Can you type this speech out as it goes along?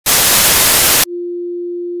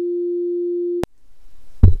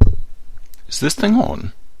Is this thing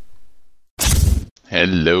on?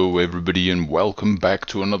 Hello everybody and welcome back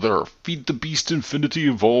to another Feed the Beast Infinity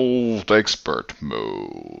Evolved Expert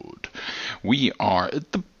Mode. We are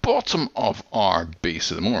at the bottom of our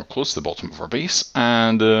base at the moment, close to the bottom of our base,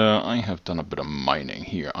 and I have done a bit of mining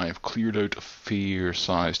here. I have cleared out a fair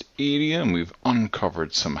sized area and we've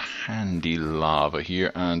uncovered some handy lava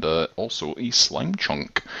here and also a slime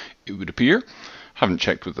chunk, it would appear. Haven't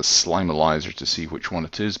checked with the slimalyzer to see which one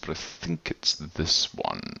it is, but I think it's this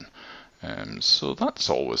one. So that's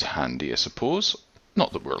always handy, I suppose.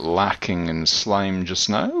 Not that we're lacking in slime just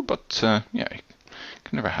now, but yeah, you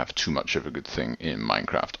can never have too much of a good thing in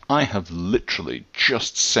Minecraft. I have literally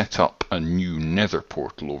just set up a new nether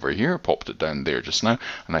portal over here, popped it down there just now,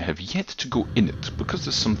 and I have yet to go in it because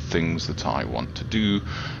there's some things that I want to do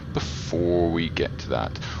before we get to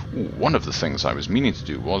that. One of the things I was meaning to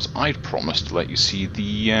do was I'd promised to let you see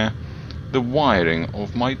the wiring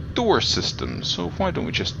of my door system. So why don't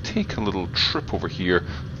we just take a little trip over here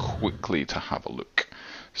quickly to have a look.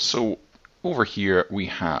 So over here we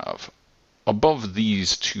have, above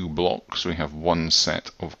these two blocks, we have one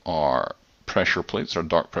set of our pressure plates, our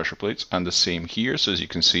dark pressure plates, and the same here. So as you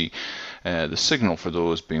can see, the signal for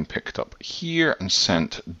those being picked up here and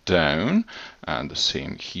sent down, and the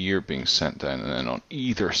same here being sent down, and then on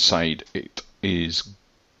either side it is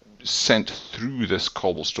sent through this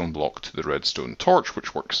cobblestone block to the redstone torch,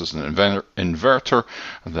 which works as an inverter,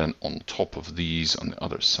 and then on top of these on the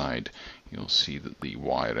other side you'll see that the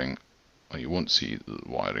wiring, well, you won't see that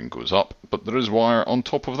the wiring goes up, but there is wire on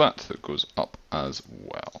top of that that goes up as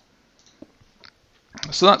well.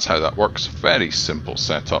 So that's how that works. Very simple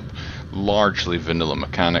setup, largely vanilla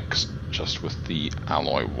mechanics, just with the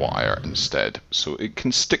alloy wire instead, so it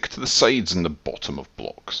can stick to the sides and the bottom of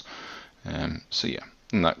blocks. So yeah,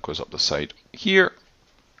 and that goes up the side here,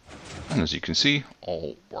 and as you can see,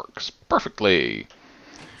 all works perfectly.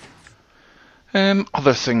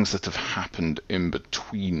 Other things that have happened in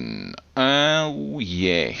between.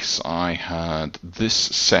 Yes, I had this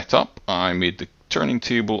set up. I made the turning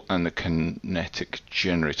table and the kinetic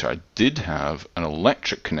generator. I did have an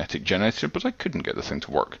electric kinetic generator, but I couldn't get the thing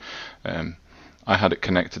to work. I had it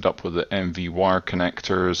connected up with the MV wire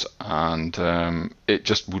connectors, and it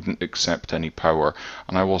just wouldn't accept any power,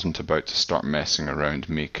 and I wasn't about to start messing around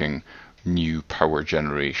making new power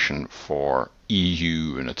generation for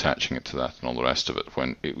EU and attaching it to that and all the rest of it,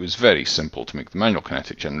 when it was very simple to make the manual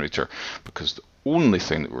kinetic generator, because the only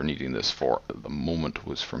thing that we're needing this for at the moment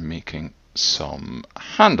was for making some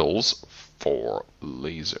handles for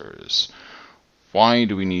lasers. Why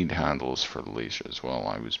do we need handles for lasers? Well,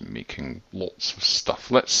 I was making lots of stuff.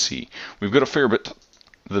 Let's see. We've got a fair bit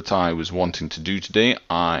that I was wanting to do today.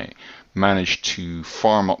 I managed to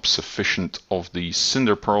farm up sufficient of the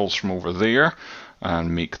cinder pearls from over there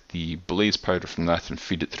and make the blaze powder from that and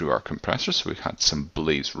feed it through our compressor. So we had some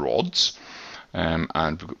blaze rods. And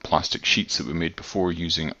we've got plastic sheets that we made before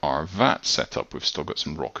using our vat setup. We've still got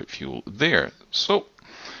some rocket fuel there. So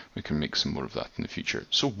we can make some more of that in the future.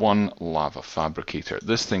 So one lava fabricator.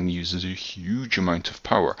 This thing uses a huge amount of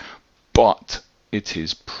power, but it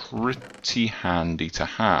is pretty handy to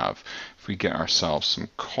have. If we get ourselves some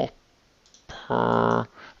copper,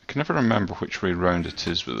 I can never remember which way round it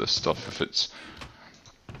is with this stuff, if it's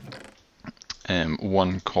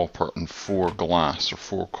 1 copper and 4 glass, or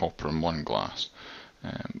 4 copper and 1 glass.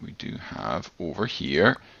 We do have over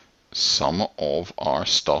here some of our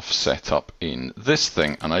stuff set up in this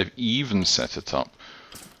thing, and I've even set it up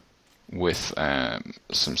with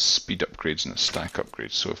some speed upgrades and a stack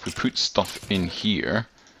upgrade. So if we put stuff in here,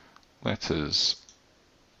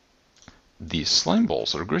 these slime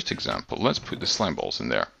balls are a great example. Let's put the slime balls in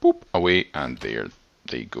there, boop, away, and there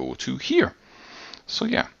they go to here. So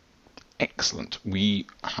yeah, excellent. We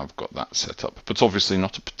have got that set up, but it's obviously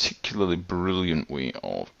not a particularly brilliant way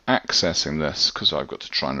of accessing this, because I've got to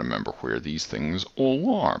try and remember where these things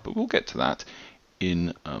all are, but we'll get to that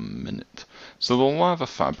in a minute. So the lava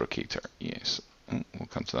fabricator, yes, we'll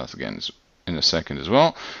come to that again in a second as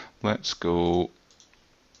well. Let's go.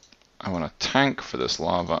 I want a tank for this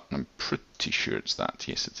lava, and I'm pretty sure it's that.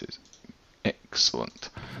 Yes, it is. Excellent.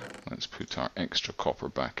 Let's put our extra copper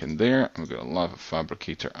back in there. We've got a lava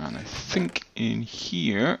fabricator, and I think in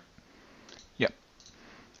here, yep,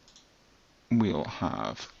 we'll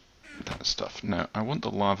have that stuff. Now, I want the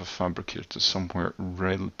lava fabricator to somewhere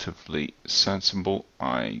relatively sensible.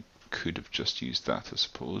 I could have just used that, I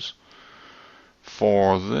suppose,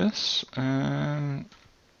 for this.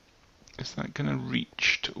 Is that going to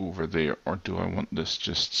reach to over there, or do I want this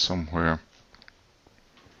just somewhere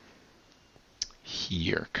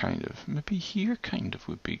here, kind of? Maybe here, kind of,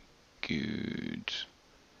 would be good.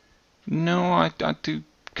 No, I do.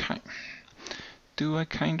 Do I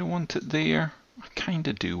kind of want it there? I kind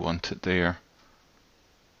of do want it there.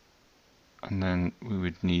 And then we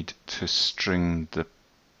would need to string the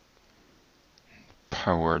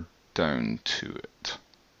power down to it.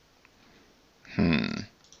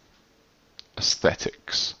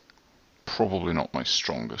 Aesthetics. Probably not my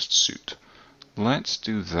strongest suit. Let's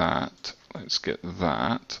do that. Let's get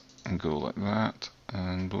that and go like that.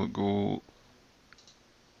 And will it go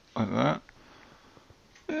like that?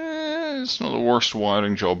 It's not the worst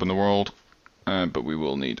wiring job in the world, but we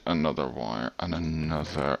will need another wire and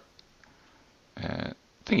another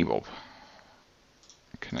thingy bob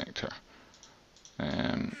connector.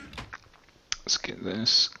 Let's get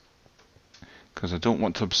this, because I don't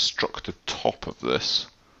want to obstruct the top of this,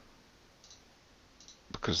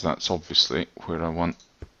 because that's obviously where I want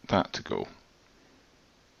that to go.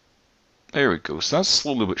 There we go. So that's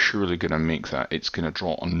slowly but surely going to make that. It's going to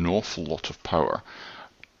draw an awful lot of power.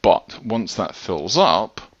 But once that fills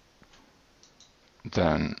up,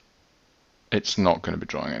 then it's not going to be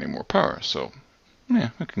drawing any more power. So yeah,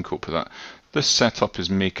 we can cope with that. This setup is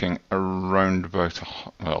making around about,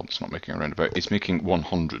 well, it's not making around about, it's making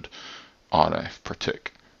 100 RF per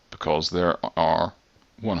tick, because there are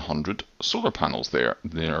 100 solar panels there.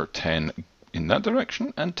 There are 10 in that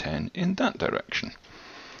direction and 10 in that direction.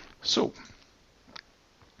 So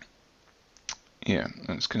yeah,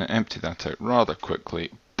 it's going to empty that out rather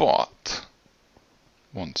quickly, but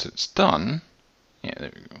once it's done, yeah,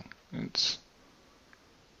 there we go. It's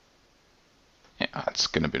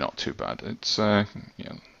going to be not too bad. It's yeah,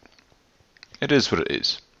 it is what it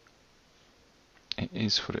is. It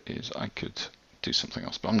is what it is. I could do something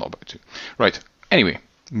else, but I'm not about to. Right. Anyway,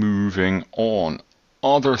 moving on.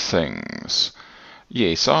 Other things.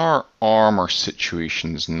 Yes, our armor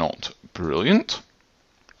situation's not brilliant.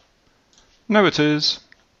 Now it is,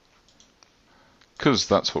 because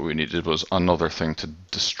that's what we needed, was another thing to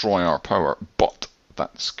destroy our power, but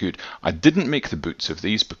that's good. I didn't make the boots of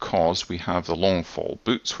these because we have the long fall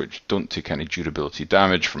boots, which don't take any durability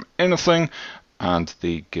damage from anything, and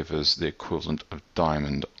they give us the equivalent of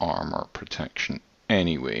diamond armor protection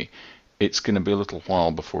anyway. It's going to be a little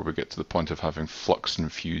while before we get to the point of having flux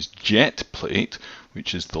infused jet plate,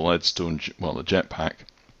 which is the leadstone, well, the jetpack,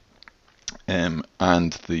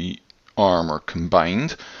 and the armor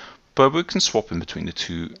combined, but we can swap in between the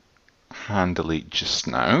two handily just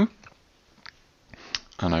now.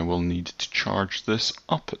 And I will need to charge this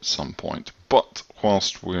up at some point. But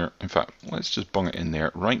whilst we're, in fact, let's just bung it in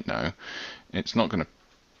there right now. It's not going to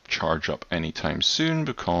charge up anytime soon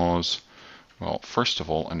because, well, first of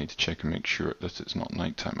all, I need to check and make sure that it's not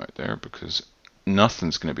nighttime out there, because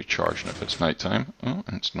nothing's going to be charging if it's nighttime. Oh,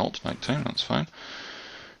 and it's not nighttime, that's fine.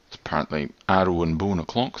 It's apparently arrow and bone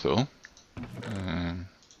o'clock though.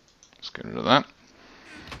 Let's get rid of that.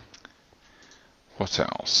 What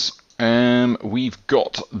else? We've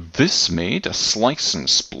got this made, a slice and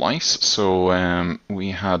splice. So we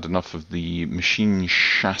had enough of the machine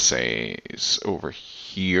chassis over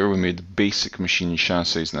here. We made the basic machine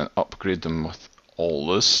chassis and then upgrade them with all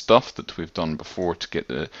this stuff that we've done before to get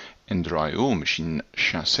the Ender.io machine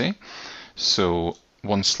chassis. So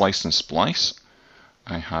one slice and splice.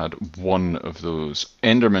 I had one of those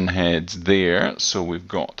Endermen heads there, so we've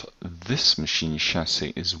got this machine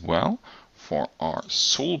chassis as well for our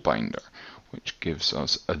soul binder, which gives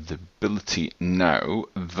us the ability now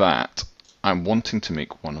that I'm wanting to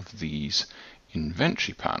make one of these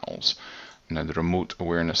inventory panels. Now the remote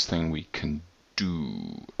awareness thing we can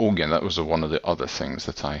do. Oh yeah, that was one of the other things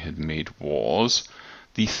that I had made was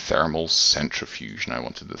the thermal centrifuge. And I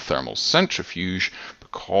wanted the thermal centrifuge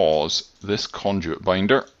because this conduit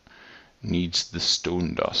binder needs the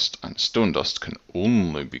stone dust, and stone dust can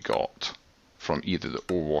only be got from either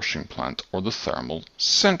the ore washing plant or the thermal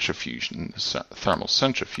centrifuge. And the thermal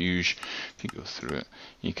centrifuge, if you go through it,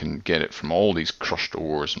 you can get it from all these crushed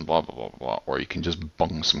ores and blah blah blah blah, or you can just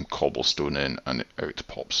bung some cobblestone in and out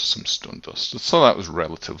pops some stone dust. So that was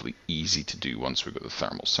relatively easy to do once we got the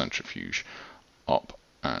thermal centrifuge up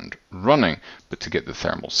and running. But to get the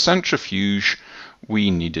thermal centrifuge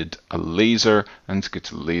we needed a laser, and to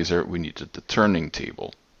get a laser we needed the turning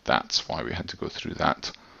table. That's why we had to go through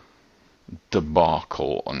that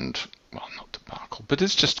debacle, and well, not debacle, but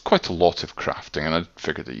it's just quite a lot of crafting, and I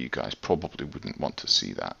figured that you guys probably wouldn't want to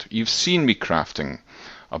see that. You've seen me crafting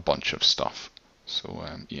a bunch of stuff, so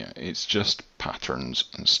yeah, it's just patterns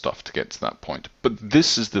and stuff to get to that point. But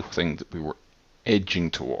this is the thing that we were edging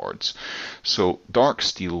towards. So dark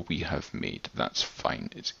steel we have made, that's fine,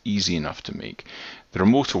 it's easy enough to make. The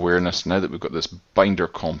remote awareness, now that we've got this binder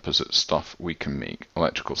composite stuff, we can make.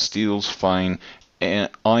 Electrical steel's fine.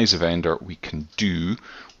 Eyes of Ender we can do.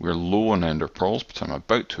 We're low on Ender Pearls, but I'm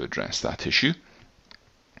about to address that issue.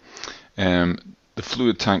 The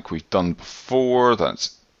fluid tank we've done before,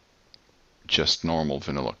 that's just normal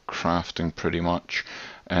vanilla crafting pretty much.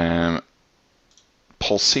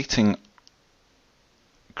 Pulsating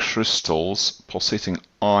crystals, pulsating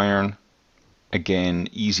iron, again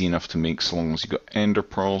easy enough to make so long as you've got Ender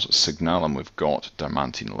Pearls. Signalum we've got,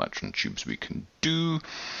 Diamantine Electron Tubes we can do.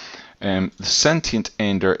 The Sentient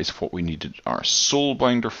Ender is what we needed our Soul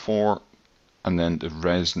Binder for, and then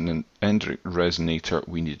the Ender Resonator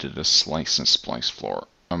we needed a Slice and Splice floor,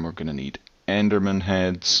 and we're going to need Enderman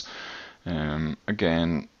heads.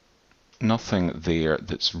 Again, nothing there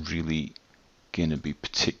that's really going to be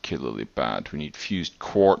particularly bad. We need fused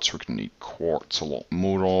quartz, we're going to need quartz a lot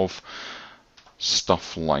more of,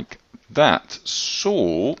 stuff like that.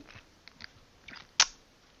 So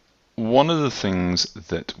one of the things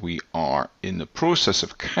that we are in the process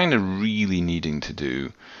of kind of really needing to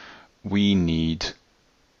do, we need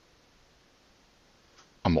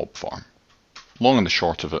a mob farm. Long and the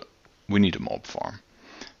short of it, we need a mob farm.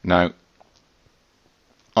 Now,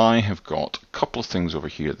 I have got a couple of things over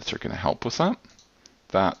here that are going to help with that.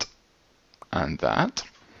 That and that.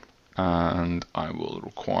 And I will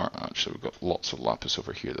require, actually we've got lots of lapis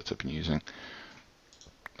over here that I've been using.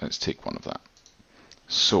 Let's take one of that.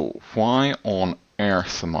 So why on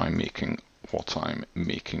earth am I making what I'm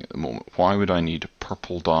making at the moment? Why would I need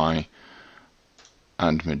purple dye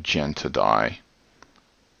and magenta dye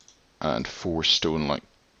and 4 stone like,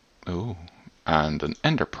 oh, and an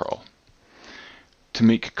ender pearl? To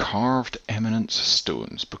make carved eminence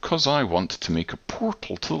stones, because I want to make a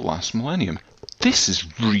portal to the last millennium. This is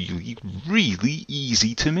really, really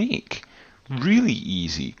easy to make. Really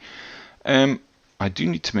easy. I do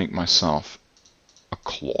need to make myself a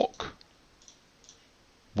clock.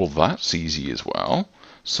 Well, that's easy as well.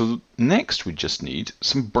 So next we just need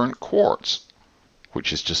some burnt quartz,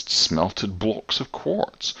 which is just smelted blocks of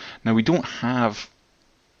quartz. Now we don't have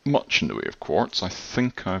much in the way of quartz. I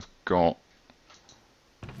think I've got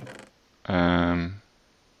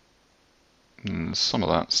some of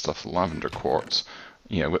that stuff, lavender quartz.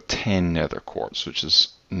 Yeah, I've got 10 nether quartz, which is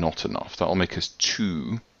not enough. That'll make us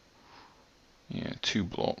 2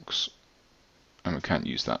 blocks, and we can't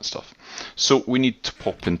use that stuff. So we need to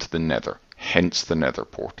pop into the nether, hence the nether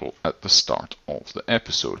portal at the start of the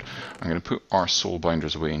episode. I'm going to put our soul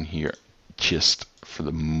binders away in here just for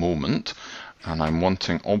the moment, and I'm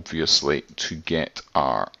wanting obviously to get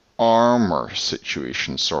our armor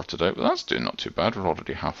situation sorted out, but that's doing not too bad. We're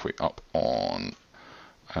already halfway up on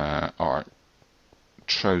our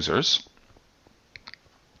trousers,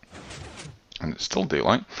 and it's still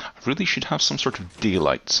daylight. I really should have some sort of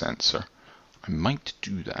daylight sensor. I might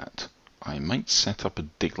do that. I might set up a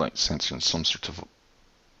daylight sensor in some sort of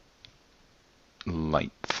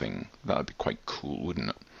light thing. That would be quite cool, wouldn't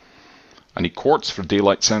it? I need quartz for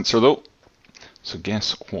daylight sensor though. So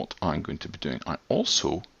guess what I'm going to be doing? I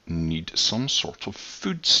also need some sort of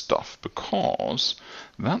food stuff, because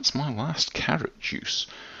that's my last carrot juice.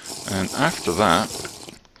 And after that,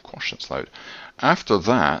 gosh, that's loud. After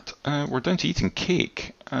that, we're down to eating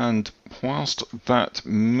cake. And whilst that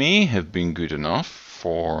may have been good enough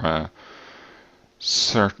for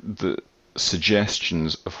the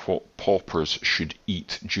suggestions of what paupers should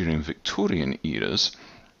eat during Victorian eras,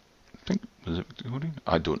 I think, was it Victorian?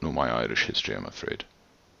 I don't know my Irish history, I'm afraid.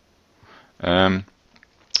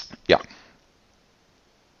 Yeah.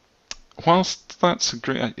 Whilst that's a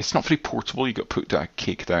great, it's not very portable. You got to put that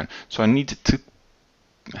cake down. So I needed to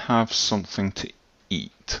have something to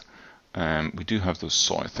eat. We do have those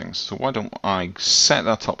soy things. So why don't I set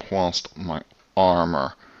that up whilst my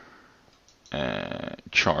armor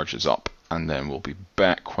charges up, and then we'll be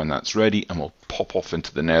back when that's ready, and we'll pop off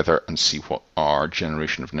into the nether and see what our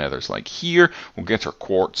generation of nether's like here. We'll get our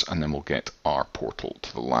quartz, and then we'll get our portal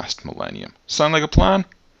to the last millennium. Sound like a plan?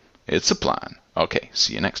 It's a plan. Okay,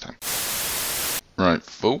 see you next time. Right,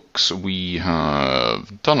 folks, we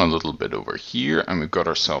have done a little bit over here, and we've got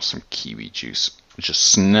ourselves some kiwi juice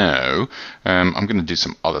just now. I'm going to do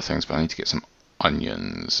some other things, but I need to get some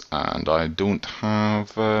onions, and I don't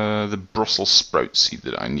have the Brussels sprout seed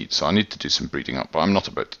that I need, so I need to do some breeding up, but I'm not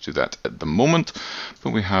about to do that at the moment.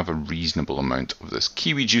 But we have a reasonable amount of this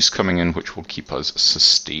kiwi juice coming in, which will keep us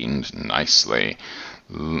sustained nicely.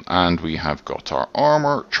 And we have got our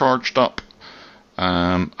armor charged up,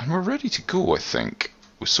 and we're ready to go, I think.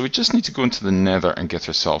 So we just need to go into the nether and get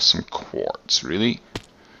ourselves some quartz, really.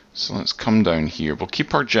 So let's come down here. We'll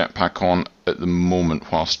keep our jetpack on at the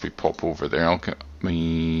moment whilst we pop over there. I'll get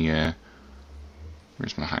my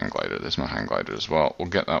Where's my hang glider? There's my hang glider as well. We'll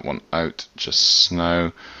get that one out just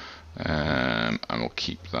now, and we'll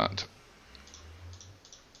keep that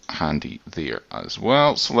handy there as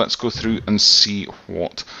well. So let's go through and see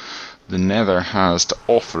what the Nether has to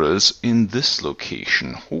offer us in this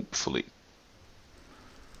location, hopefully.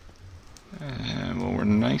 Well, we're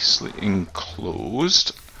nicely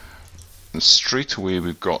enclosed, and straight away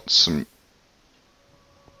we've got some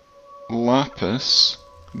lapis,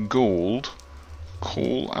 gold,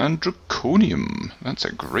 coal and draconium. That's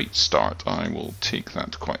a great start. I will take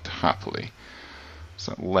that quite happily. Is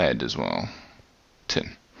that lead as well?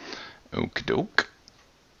 Tin. Okie doke.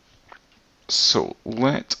 So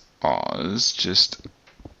let us just...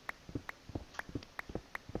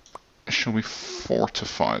 Shall we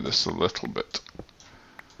fortify this a little bit?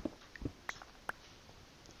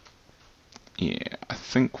 Yeah, I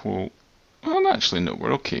think we'll... Well, actually, no,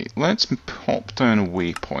 we're okay. Let's pop down a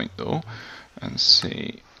waypoint, though, and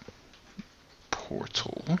say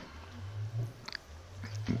portal.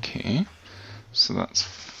 Okay, so that's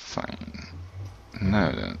fine.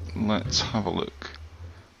 Now then, let's have a look.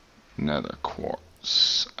 Nether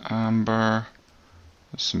quartz, amber,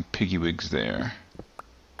 there's some piggywigs there.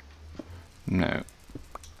 Now,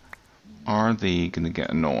 are they going to get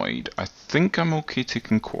annoyed? I think I'm okay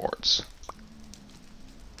taking quartz.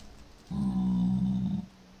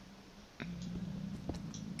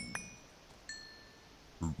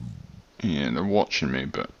 Yeah, they're watching me,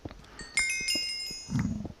 but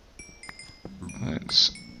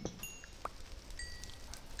let's...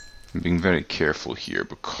 I'm being very careful here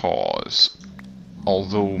because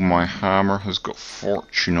although my hammer has got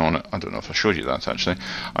fortune on it, I don't know if I showed you that actually,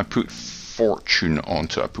 I put fortune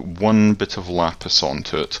onto it. I put one bit of lapis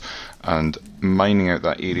onto it, and mining out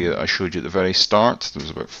that area that I showed you at the very start, there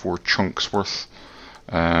was about 4 chunks worth.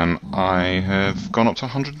 I have gone up to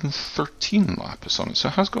 113 lapis on it, so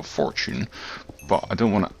it has got fortune, but I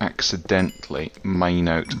don't want to accidentally mine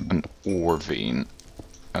out an ore vein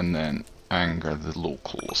and then anger the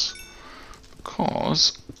locals,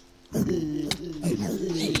 because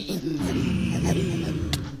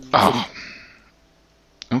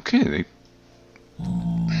okay,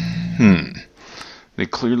 they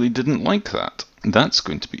clearly didn't like that. That's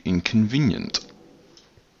going to be inconvenient.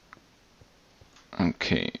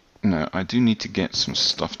 Okay, now I do need to get some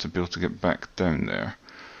stuff to be able to get back down there.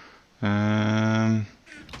 A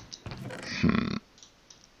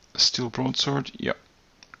steel broadsword, yep,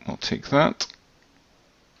 I'll take that.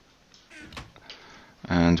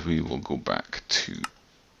 And we will go back to...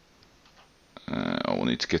 we'll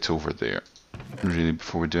need to get over there, really,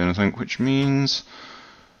 before we do anything, which means...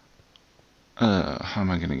 how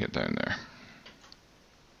am I going to get down there?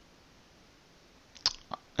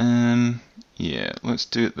 Yeah, let's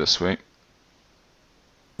do it this way.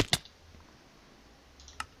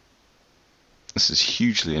 This is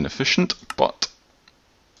hugely inefficient, but...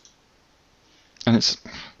 And it's...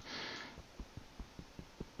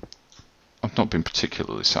 I've not been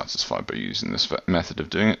particularly satisfied by using this method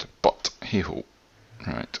of doing it, but hey-ho.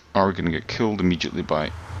 Right, are we going to get killed immediately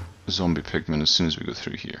by zombie pigmen as soon as we go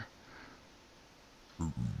through here?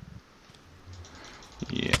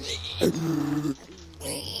 Yeah.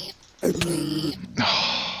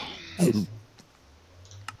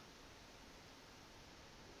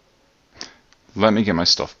 Let me get my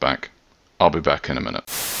stuff back. I'll be back in a minute.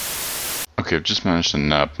 Okay, I've just managed to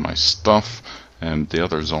nab my stuff. The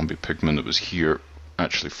other zombie pigman that was here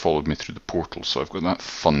actually followed me through the portal, so I've got that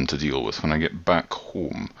fun to deal with when I get back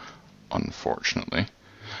home, unfortunately.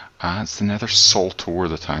 Ah, it's the nether salt ore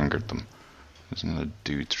that angered them. There's another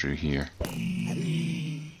dude through here.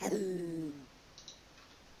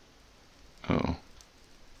 Oh.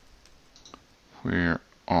 Where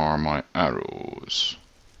are my arrows?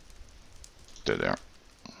 There they are.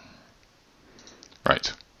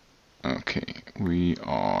 Right. Okay, we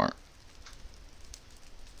are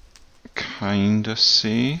kinda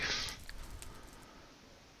safe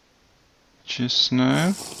just now.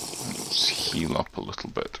 Let's heal up a little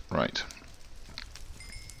bit. Right.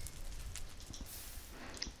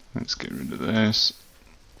 Let's get rid of this.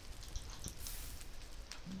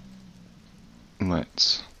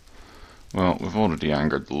 Well, we've already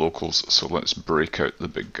angered the locals, so let's break out the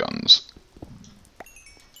big guns.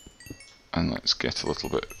 And let's get a little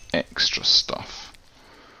bit extra stuff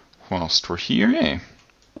whilst we're here, eh?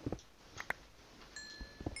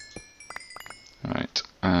 Right,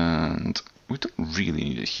 and we don't really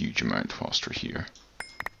need a huge amount whilst we're here.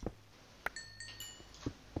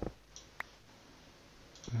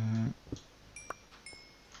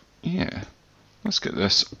 Yeah, let's get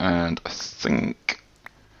this, and I think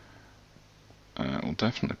we'll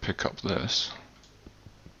definitely pick up this.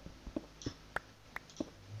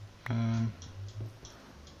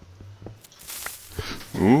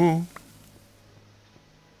 Ooh.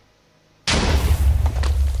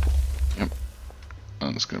 Yep.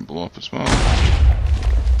 And it's going to blow up as well.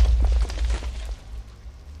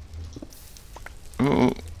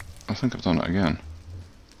 Oh, I think I've done it again.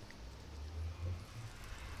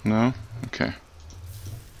 No? Okay.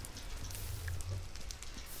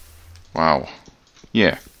 Wow.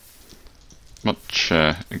 Yeah. Much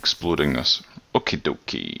exploding this. Okie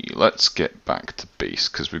dokie. Let's get back to base,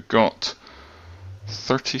 because we've got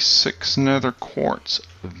 36 nether quartz.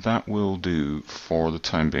 That will do for the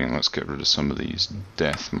time being. Let's get rid of some of these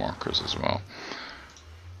death markers as well.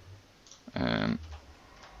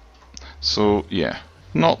 So yeah,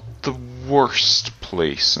 not the worst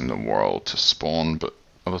place in the world to spawn, but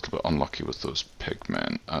a little bit unlucky with those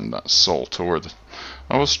pigmen and that salt ore.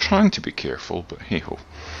 I was trying to be careful, but hey ho,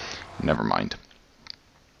 never mind.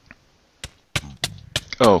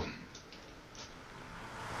 Oh.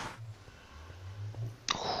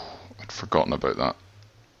 I'd forgotten about that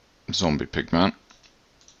zombie pigman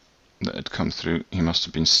that had come through. He must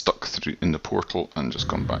have been stuck through in the portal and just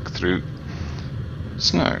gone back through.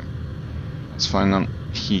 So now, let's find then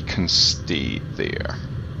he can stay there.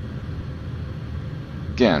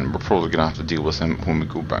 Again, we're probably going to have to deal with him when we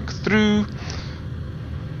go back through.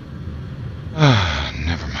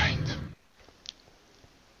 Never mind.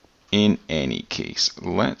 In any case,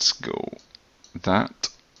 let's go that,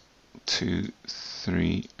 2,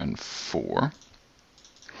 3, and 4.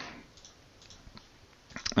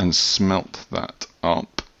 And smelt that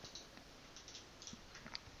up.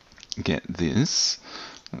 Get this.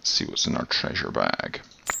 Let's see what's in our treasure bag.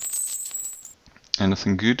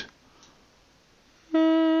 Anything good?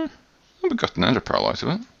 We got an ender pearl out of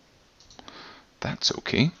it. That's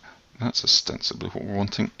okay. That's ostensibly what we're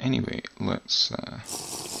wanting anyway. Let's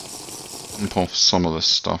dump off some of this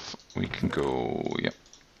stuff. We can go, yep.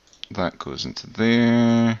 That goes into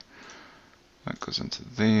there. That goes into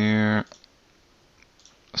there.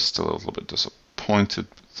 Still a little bit disappointed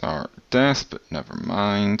with our death, but never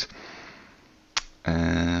mind.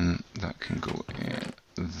 And that can go in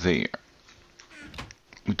there.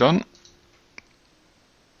 We done?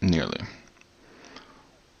 Nearly.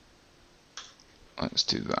 Let's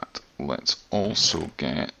do that. Let's also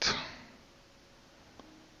get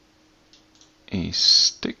a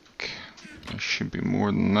stick. There should be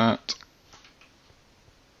more than that.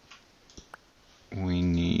 We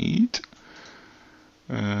need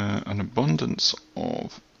an abundance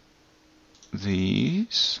of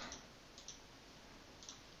these.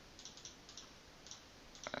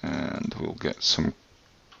 And we'll get some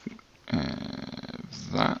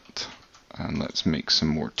that. And let's make some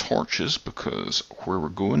more torches, because where we're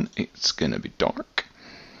going, it's going to be dark.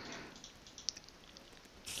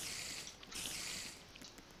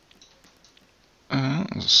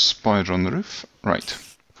 There's a spider on the roof. Right.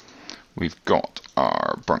 We've got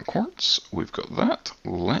our burnt quartz. We've got that.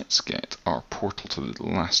 Let's get our portal to the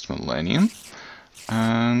last millennium.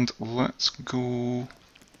 And let's go...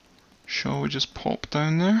 Shall we just pop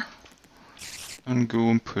down there? And go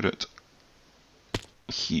and put it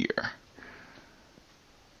here.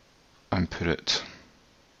 And put it...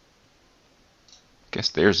 Guess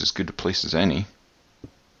there's as good a place as any.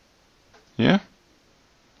 Yeah?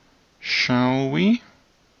 Shall we?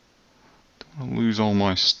 Don't want to lose all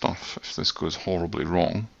my stuff if this goes horribly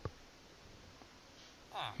wrong.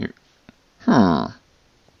 Here.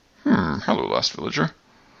 Hello, last villager.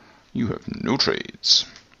 You have no trades.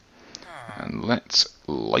 And let's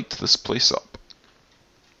light this place up.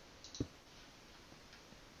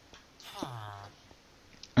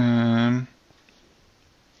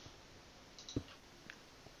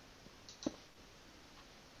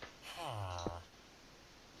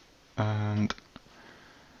 And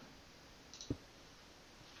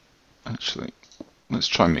actually, let's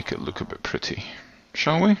try and make it look a bit pretty,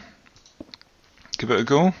 shall we? Give it a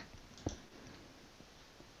go.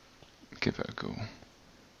 Give it a go.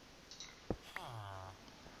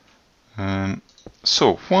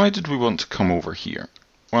 So, why did we want to come over here?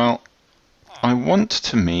 Well, I want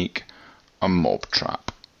to make a mob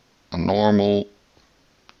trap. A normal,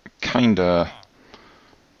 kinda...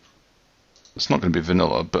 It's not going to be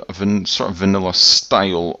vanilla, but a sort of vanilla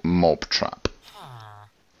style mob trap.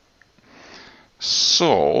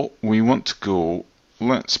 So, we want to go,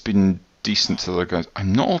 let's be decent to the other guys.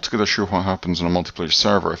 I'm not altogether sure what happens on a multiplayer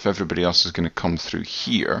server if everybody else is going to come through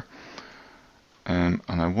here. And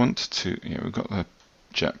I want to, yeah, we've got the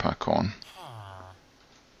jetpack on.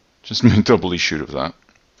 Just make doubly sure of that.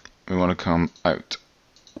 We want to come out.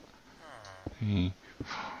 3,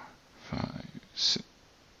 4, 5, 6.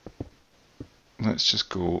 Let's just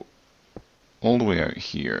go all the way out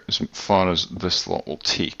here as far as this lot will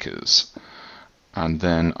take us. And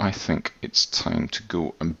then I think it's time to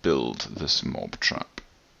go and build this mob trap.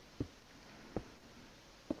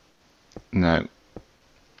 Now,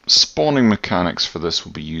 spawning mechanics for this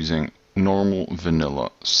will be using normal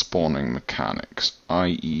vanilla spawning mechanics,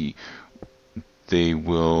 i.e.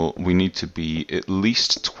 we need to be at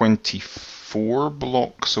least 24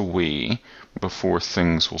 blocks away before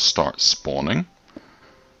things will start spawning.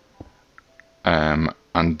 And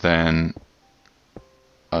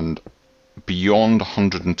beyond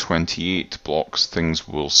 128 blocks things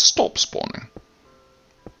will stop spawning.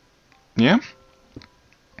 Yeah?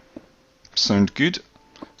 Sound good?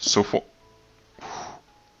 So what?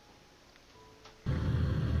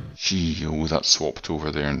 Gee, oh, that swapped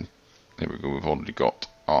over there, and there we go, we've already got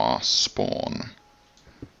our spawn.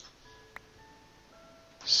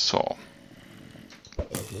 So,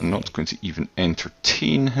 I'm not going to even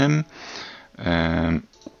entertain him.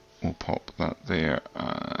 We'll pop that there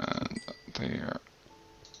and there.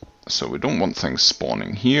 So we don't want things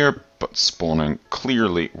spawning here, but spawning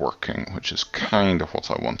clearly working, which is kind of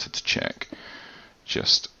what I wanted to check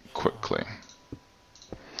just quickly.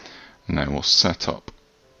 Now we'll set up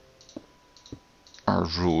our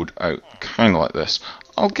road out kind of like this.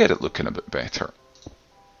 I'll get it looking a bit better.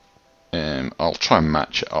 I'll try and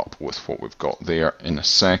match it up with what we've got there in a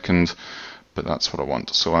second, but that's what I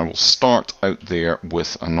want. So I will start out there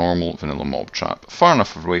with a normal vanilla mob trap, far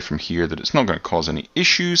enough away from here that it's not going to cause any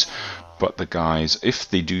issues, but the guys, if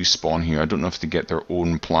they do spawn here, I don't know if they get their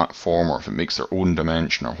own platform or if it makes their own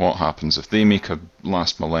dimension or what happens. If they make a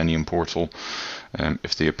last millennium portal,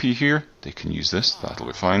 if they appear here, they can use this, that'll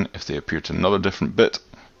be fine. If they appear to another different bit,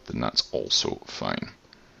 then that's also fine.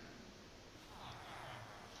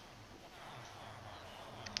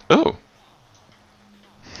 Oh!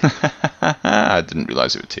 I didn't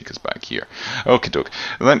realise it would take us back here. Okie doke.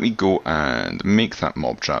 Let me go and make that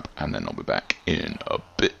mob trap and then I'll be back in a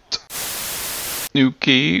bit.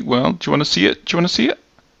 Okay, well, do you want to see it? Do you want to see it?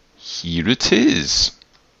 Here it is.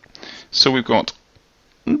 So we've got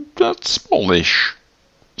that smallish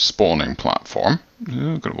spawning platform.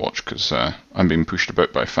 I'm going to watch because I'm being pushed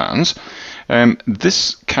about by fans.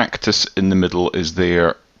 This cactus in the middle is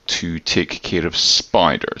there to take care of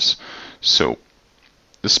spiders. So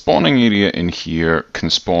the spawning area in here can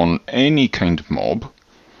spawn any kind of mob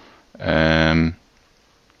that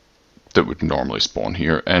would normally spawn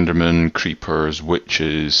here. Endermen, creepers,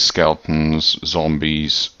 witches, skeletons,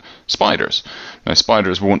 zombies, spiders. Now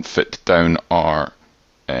spiders won't fit down our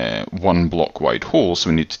 1 block wide hole, so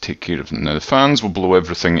we need to take care of them. Now the fans will blow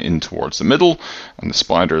everything in towards the middle and the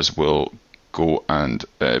spiders will go and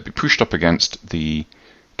be pushed up against the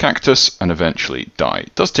cactus and eventually die.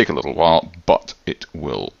 It does take a little while, but it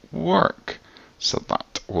will work. So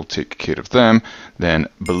that will take care of them. Then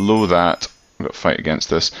below that, we've got to fight against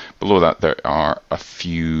this. Below that there are a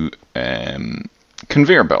few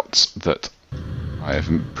conveyor belts that I have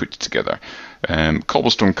put together.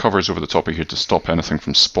 Cobblestone covers over the top of here to stop anything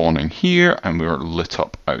from spawning here, and we're lit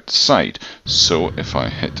up outside. So if I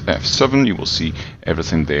hit F7, you will see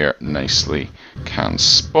everything there nicely can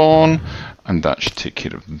spawn. And that should take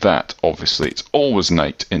care of that. Obviously, it's always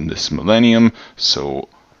night in this millennium, so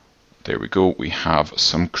there we go. We have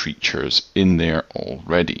some creatures in there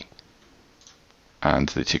already. And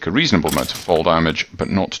they take a reasonable amount of fall damage, but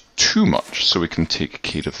not too much, so we can take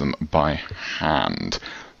care of them by hand.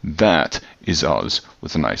 That is us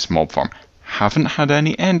with a nice mob farm. Haven't had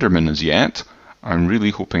any Endermen as yet. I'm really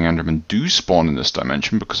hoping Endermen do spawn in this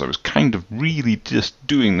dimension because I was kind of really just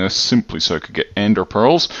doing this simply so I could get Ender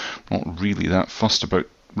Pearls. Not really that fussed about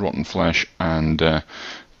rotten flesh and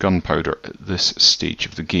gunpowder at this stage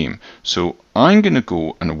of the game. So I'm going to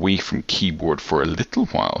go and away from keyboard for a little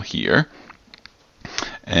while here,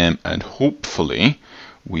 and hopefully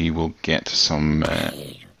we will get some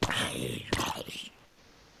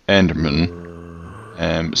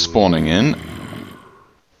Endermen spawning in.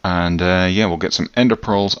 And yeah, we'll get some Ender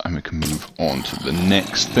Pearls and we can move on to the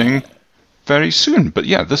next thing very soon. But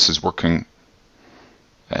yeah, this is working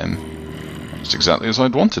just exactly as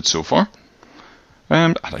I'd wanted so far.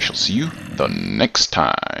 And I shall see you the next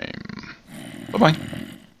time. Bye-bye.